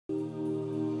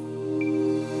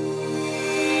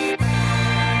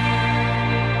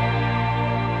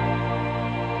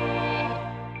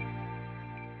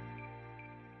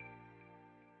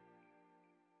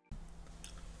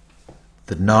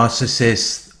The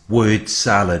narcissist word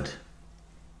salad.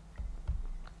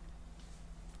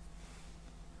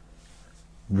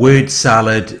 Word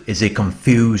salad is a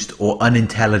confused or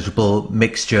unintelligible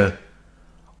mixture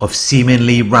of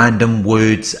seemingly random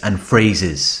words and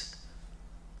phrases.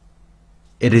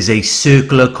 It is a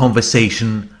circular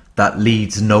conversation that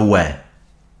leads nowhere.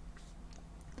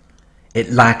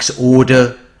 It lacks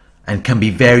order and can be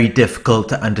very difficult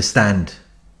to understand.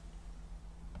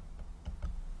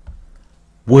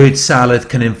 Word salad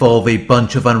can involve a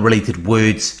bunch of unrelated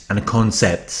words and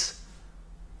concepts.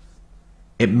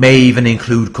 It may even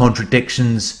include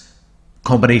contradictions,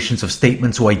 combinations of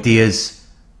statements or ideas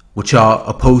which are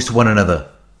opposed to one another.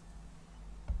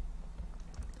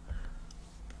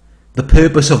 The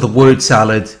purpose of the word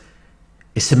salad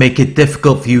is to make it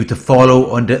difficult for you to follow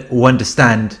or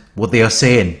understand what they are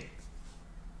saying.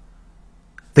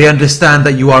 They understand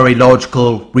that you are a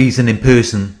logical, reasoning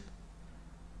person.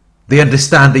 They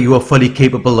understand that you are fully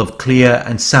capable of clear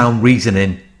and sound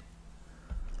reasoning.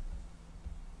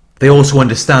 They also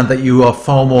understand that you are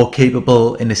far more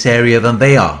capable in this area than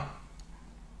they are.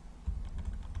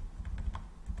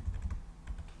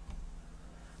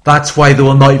 That's why they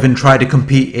will not even try to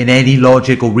compete in any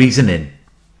logic or reasoning.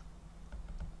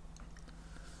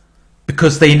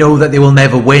 Because they know that they will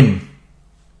never win.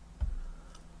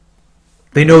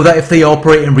 They know that if they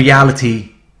operate in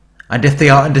reality, and if they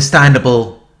are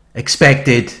understandable,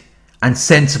 expected, and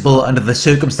sensible under the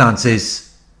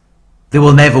circumstances, they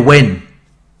will never win.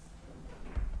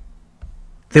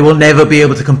 They will never be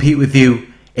able to compete with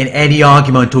you in any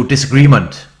argument or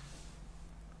disagreement.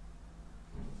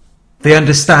 They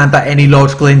understand that any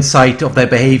logical insight of their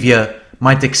behavior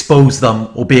might expose them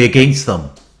or be against them.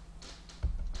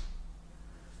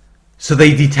 So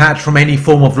they detach from any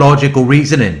form of logic or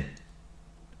reasoning.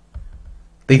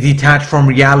 They detach from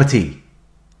reality.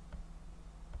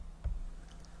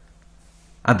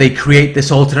 And they create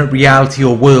this alternate reality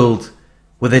or world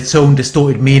with its own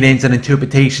distorted meanings and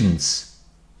interpretations.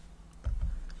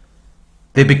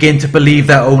 They begin to believe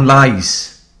their own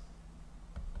lies.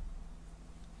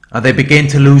 And they begin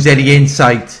to lose any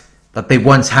insight that they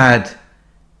once had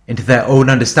into their own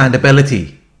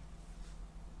understandability.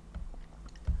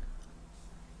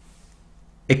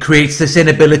 It creates this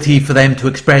inability for them to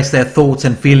express their thoughts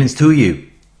and feelings to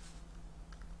you.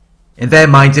 In their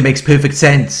minds it makes perfect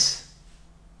sense.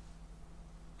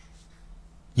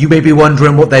 You may be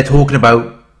wondering what they're talking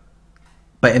about,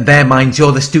 but in their minds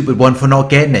you're the stupid one for not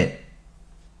getting it.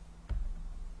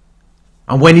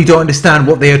 And when you don't understand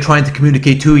what they are trying to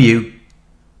communicate to you,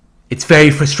 it's very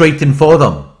frustrating for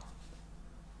them.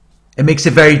 It makes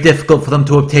it very difficult for them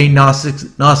to obtain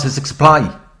narcissistic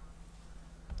supply.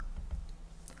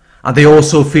 And they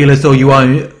also feel as though you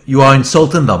are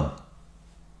insulting them.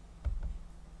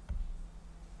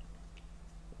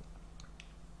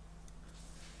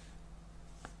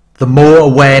 The more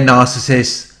aware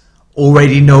narcissists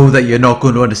already know that you're not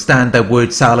going to understand their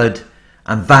word salad,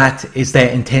 and that is their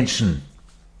intention.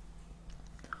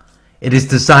 It is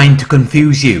designed to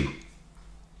confuse you.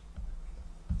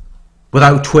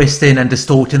 Without twisting and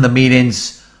distorting the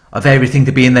meanings of everything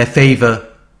to be in their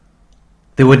favour,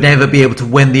 they would never be able to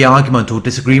win the argument or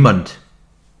disagreement.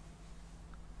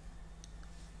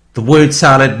 The word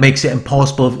salad makes it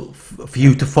impossible for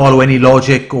you to follow any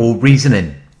logic or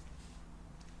reasoning.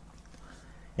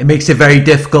 It makes it very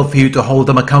difficult for you to hold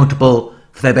them accountable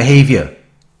for their behaviour.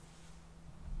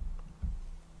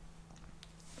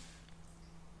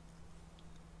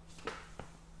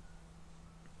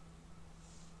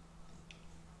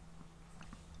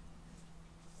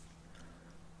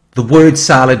 The word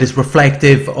salad is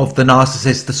reflective of the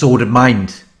narcissist's disordered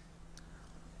mind.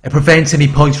 It prevents any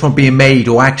points from being made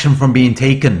or action from being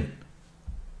taken.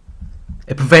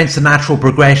 It prevents the natural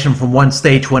progression from one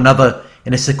stage to another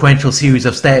in a sequential series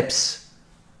of steps.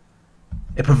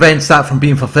 It prevents that from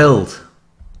being fulfilled.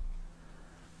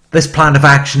 This plan of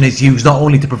action is used not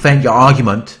only to prevent your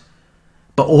argument,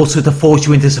 but also to force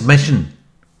you into submission.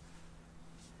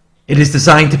 It is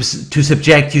designed to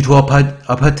subject you to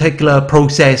a particular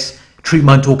process,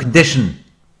 treatment, or condition.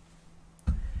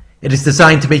 It is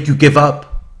designed to make you give up.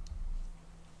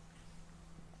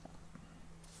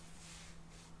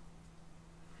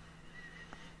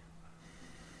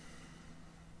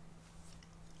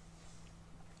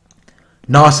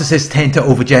 Narcissists tend to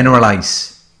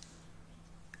overgeneralize.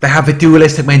 They have a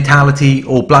dualistic mentality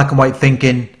or black and white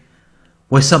thinking,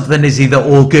 where something is either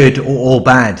all good or all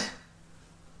bad,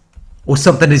 or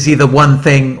something is either one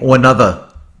thing or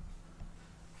another.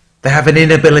 They have an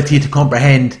inability to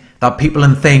comprehend that people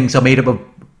and things are made up of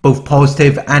both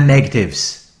positive and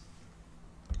negatives.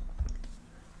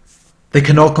 They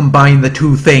cannot combine the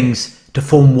two things to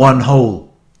form one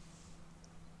whole.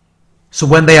 So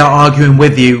when they are arguing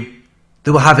with you,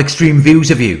 they will have extreme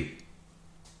views of you.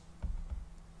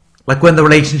 Like when the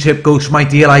relationship goes from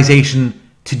idealization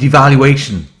to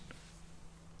devaluation.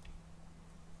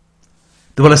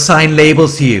 They will assign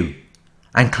labels to you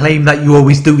and claim that you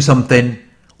always do something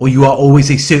or you are always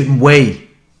a certain way.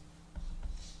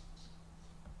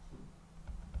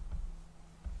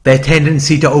 Their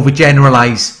tendency to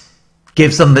overgeneralize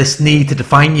gives them this need to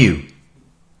define you.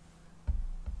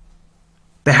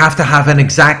 They have to have an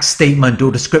exact statement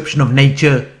or description of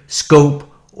nature, scope,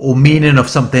 or meaning of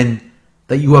something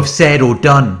that you have said or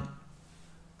done.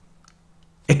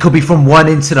 It could be from one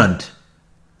incident,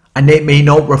 and it may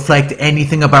not reflect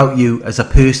anything about you as a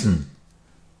person.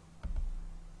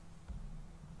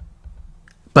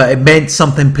 But it meant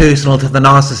something personal to the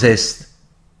narcissist,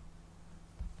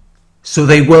 so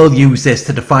they will use this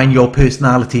to define your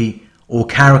personality or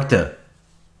character.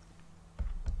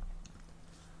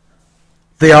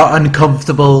 They are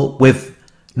uncomfortable with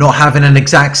not having an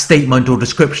exact statement or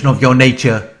description of your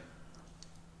nature,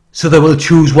 so they will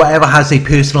choose whatever has a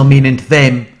personal meaning to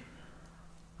them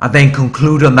and then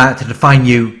conclude on that to define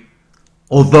you,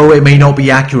 although it may not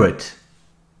be accurate.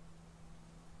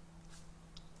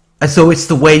 As though it's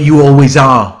the way you always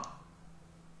are,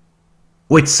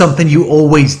 or it's something you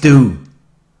always do,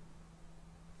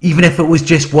 even if it was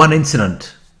just one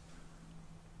incident.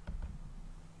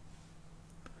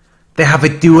 They have a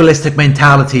dualistic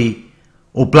mentality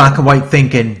or black and white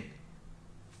thinking,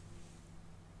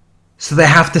 so they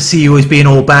have to see you as being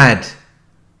all bad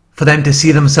for them to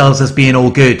see themselves as being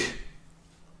all good.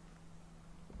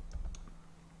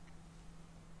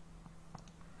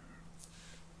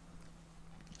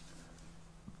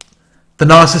 The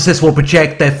narcissist will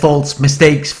project their faults,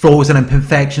 mistakes, flaws and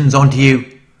imperfections onto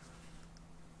you.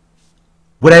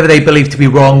 Whatever they believe to be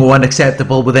wrong or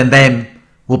unacceptable within them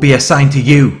will be assigned to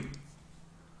you.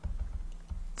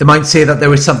 They might say that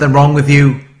there is something wrong with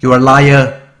you, you're a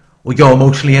liar, or you're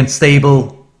emotionally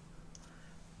unstable.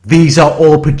 These are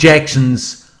all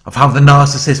projections of how the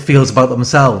narcissist feels about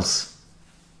themselves.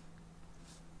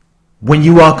 When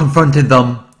you are confronting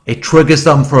them, it triggers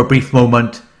them for a brief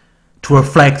moment to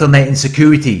reflect on their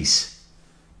insecurities.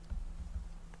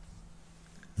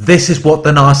 This is what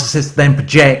the narcissist then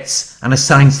projects and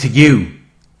assigns to you.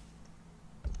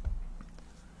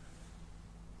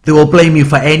 They will blame you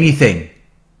for anything,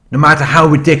 no matter how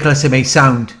ridiculous it may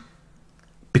sound,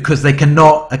 because they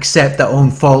cannot accept their own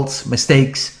faults,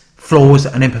 mistakes, flaws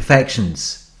and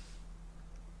imperfections.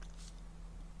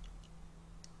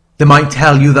 They might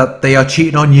tell you that they are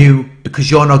cheating on you because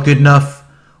you're not good enough,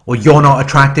 or you're not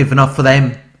attractive enough for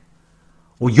them,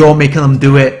 or you're making them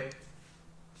do it.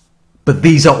 But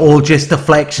these are all just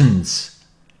deflections,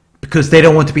 because they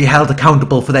don't want to be held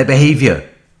accountable for their behaviour.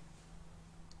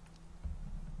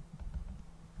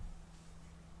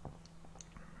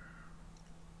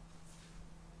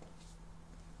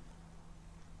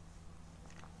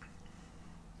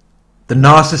 The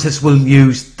narcissist will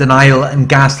use denial and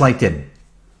gaslighting.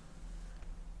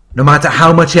 No matter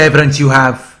how much evidence you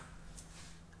have,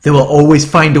 they will always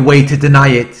find a way to deny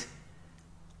it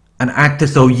and act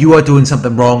as though you are doing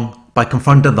something wrong by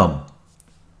confronting them.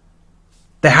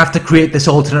 They have to create this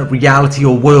alternate reality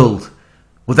or world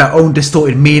with their own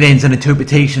distorted meanings and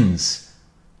interpretations.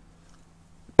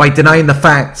 By denying the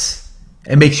facts,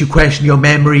 it makes you question your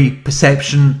memory,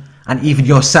 perception, and even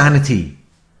your sanity.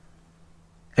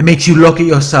 It makes you look at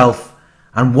yourself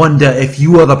and wonder if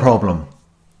you are the problem.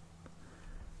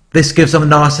 This gives them a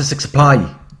narcissistic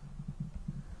supply.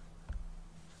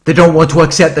 They don't want to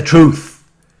accept the truth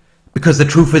because the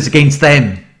truth is against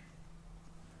them.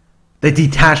 They're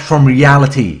detached from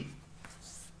reality.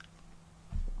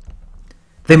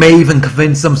 They may even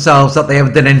convince themselves that they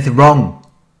haven't done anything wrong,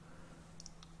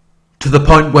 to the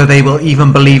point where they will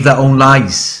even believe their own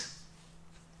lies.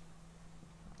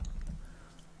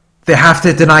 They have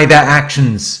to deny their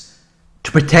actions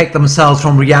to protect themselves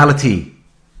from reality,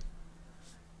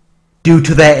 due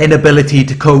to their inability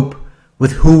to cope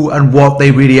with who and what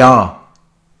they really are.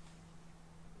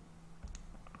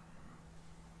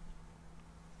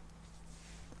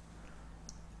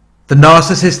 The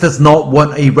narcissist does not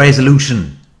want a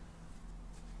resolution.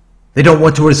 They don't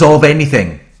want to resolve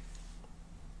anything.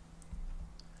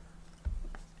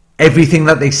 Everything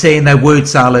that they say in their word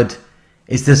salad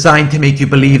is designed to make you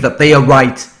believe that they are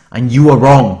right and you are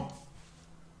wrong.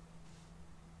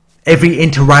 Every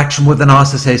interaction with a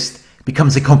narcissist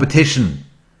becomes a competition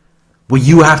where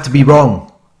you have to be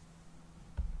wrong.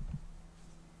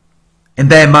 In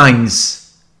their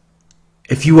minds,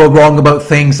 if you are wrong about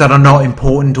things that are not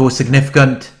important or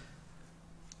significant,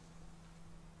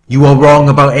 you are wrong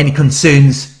about any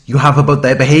concerns you have about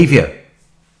their behaviour.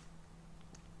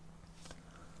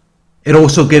 It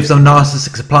also gives them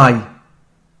narcissistic supply,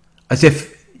 as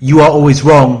if you are always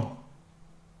wrong,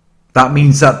 that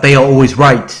means that they are always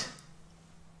right.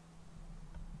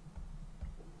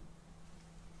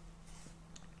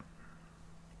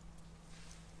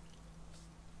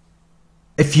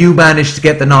 If you manage to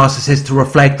get the narcissist to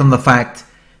reflect on the fact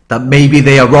that maybe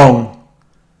they are wrong,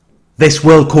 this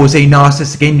will cause a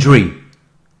narcissistic injury,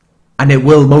 and it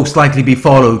will most likely be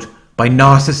followed by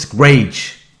narcissistic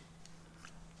rage.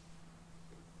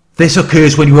 This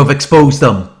occurs when you have exposed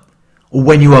them, or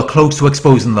when you are close to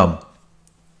exposing them.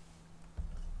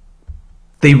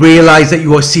 They realise that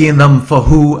you are seeing them for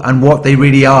who and what they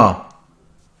really are.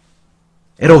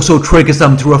 It also triggers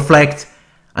them to reflect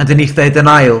underneath their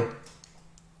denial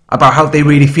about how they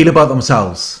really feel about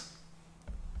themselves.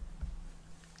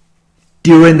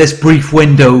 During this brief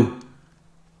window,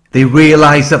 they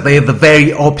realise that they are the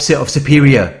very opposite of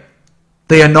superior.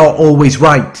 They are not always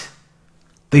right.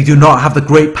 They do not have the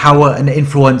great power and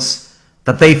influence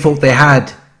that they thought they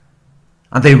had,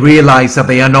 and they realise that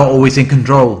they are not always in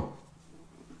control.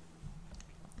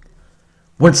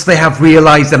 Once they have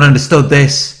realised and understood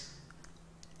this,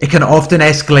 it can often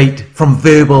escalate from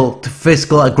verbal to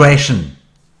physical aggression.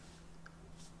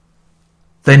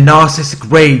 Their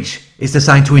narcissistic rage is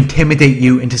designed to intimidate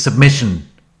you into submission.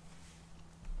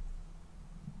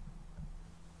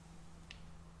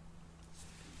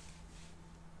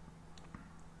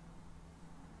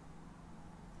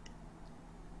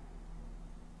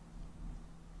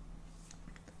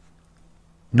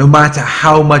 No matter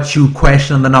how much you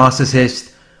question the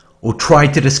narcissist or try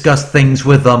to discuss things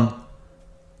with them,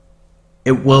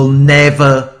 it will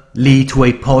never lead to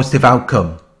a positive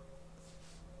outcome.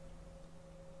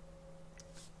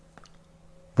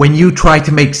 When you try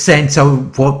to make sense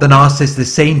of what the narcissist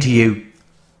is saying to you,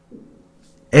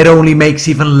 it only makes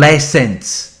even less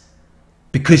sense,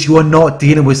 because you are not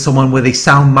dealing with someone with a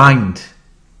sound mind.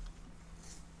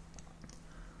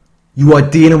 You are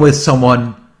dealing with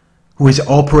someone who is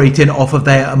operating off of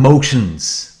their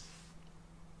emotions.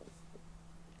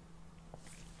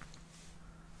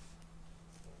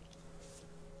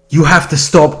 You have to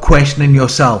stop questioning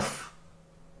yourself.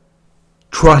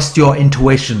 Trust your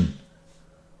intuition.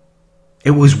 It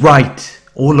was right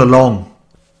all along.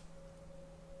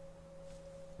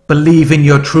 Believe in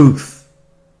your truth,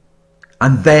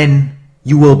 and then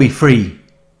you will be free.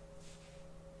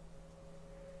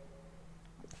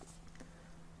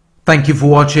 Thank you for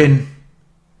watching.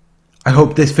 I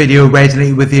hope this video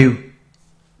resonated with you.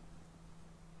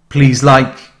 Please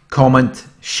like, comment,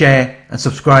 share and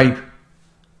subscribe.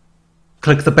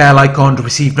 Click the bell icon to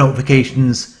receive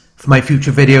notifications for my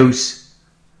future videos.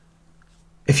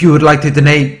 If you would like to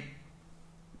donate,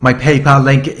 my PayPal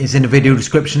link is in the video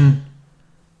description.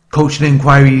 Coaching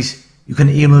inquiries, you can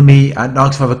email me at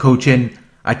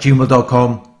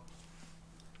narcsurvivorcoaching@gmail.com.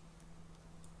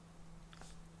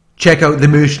 Check out the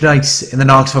merchandise in the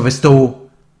Narc Survivor store,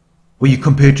 where you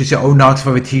can purchase your own Narc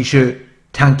Survivor t-shirt,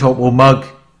 tank top or mug.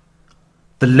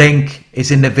 The link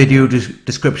is in the video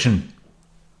description.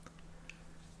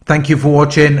 Thank you for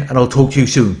watching, and I'll talk to you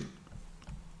soon.